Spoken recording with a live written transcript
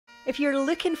If you're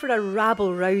looking for a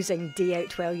rabble-rousing day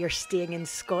out while you're staying in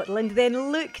Scotland,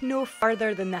 then look no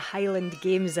further than the Highland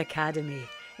Games Academy.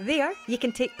 There, you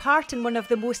can take part in one of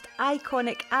the most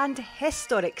iconic and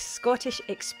historic Scottish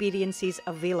experiences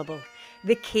available,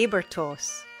 the Caber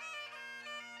Toss.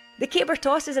 The Caber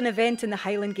Toss is an event in the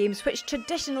Highland Games which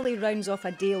traditionally rounds off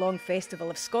a day-long festival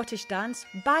of Scottish dance,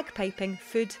 bagpiping,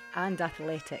 food and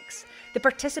athletics. The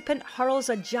participant hurls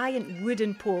a giant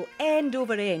wooden pole end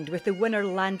over end with the winner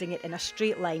landing it in a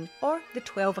straight line or the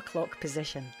 12 o'clock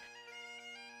position.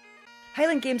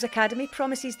 Highland Games Academy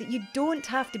promises that you don't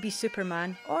have to be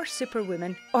Superman or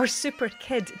Superwoman or Super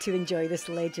Kid to enjoy this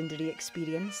legendary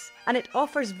experience, and it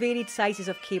offers varied sizes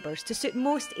of cabers to suit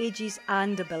most ages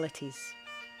and abilities.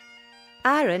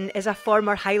 Aaron is a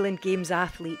former Highland Games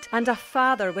athlete and a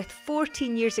father with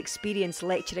 14 years experience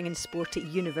lecturing in sport at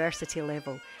university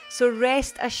level, so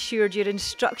rest assured your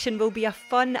instruction will be a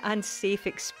fun and safe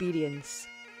experience.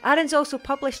 Aaron's also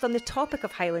published on the topic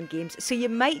of Highland Games, so you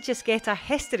might just get a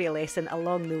history lesson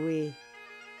along the way.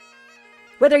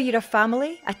 Whether you're a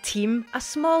family, a team, a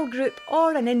small group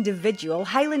or an individual,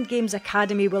 Highland Games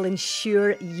Academy will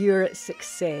ensure your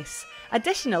success.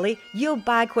 Additionally, you'll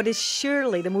bag what is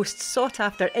surely the most sought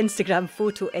after Instagram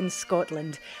photo in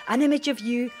Scotland, an image of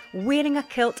you wearing a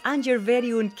kilt and your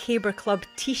very own Caber Club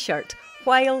t-shirt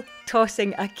while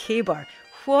tossing a caber.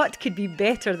 What could be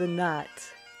better than that?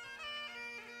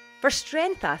 For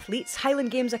strength athletes,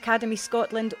 Highland Games Academy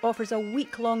Scotland offers a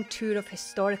week-long tour of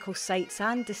historical sites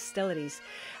and distilleries,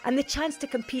 and the chance to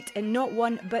compete in not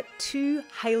one but 2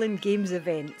 Highland Games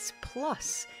events.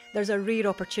 Plus, there's a rare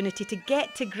opportunity to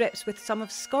get to grips with some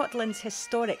of Scotland's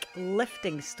historic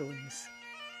lifting stones.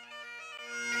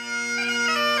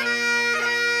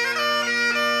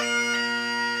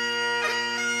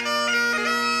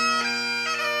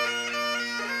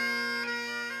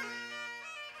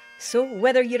 So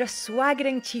whether you're a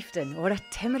swaggering chieftain or a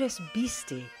timorous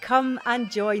beastie, come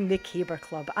and join the Caber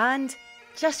Club and,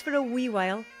 just for a wee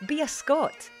while, be a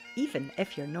Scot, even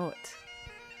if you're not.